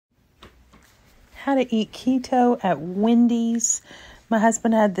how to eat keto at Wendy's. My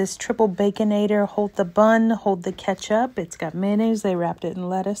husband had this triple baconator, hold the bun, hold the ketchup. It's got mayonnaise. They wrapped it in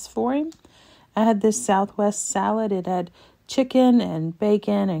lettuce for him. I had this Southwest salad. It had chicken and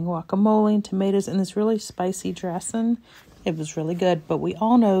bacon and guacamole and tomatoes and this really spicy dressing. It was really good, but we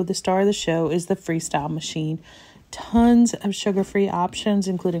all know the star of the show is the Freestyle machine. Tons of sugar-free options,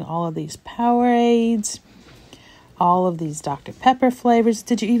 including all of these Powerades, all of these Dr. Pepper flavors.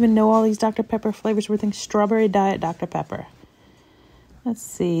 Did you even know all these Dr. Pepper flavors were things? Strawberry Diet Dr. Pepper. Let's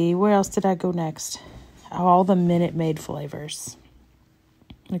see, where else did I go next? All the Minute Maid flavors.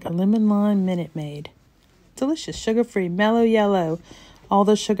 Like a lemon lime Minute Maid. Delicious, sugar-free, mellow yellow. All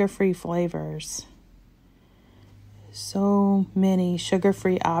the sugar-free flavors. So many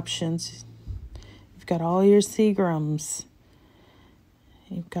sugar-free options. You've got all your Seagrams.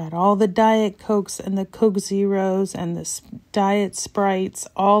 You've got all the Diet Cokes and the Coke Zeros and the Diet Sprites,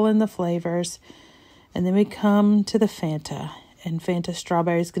 all in the flavors. And then we come to the Fanta. And Fanta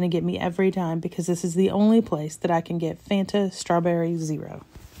Strawberry is going to get me every time because this is the only place that I can get Fanta Strawberry Zero.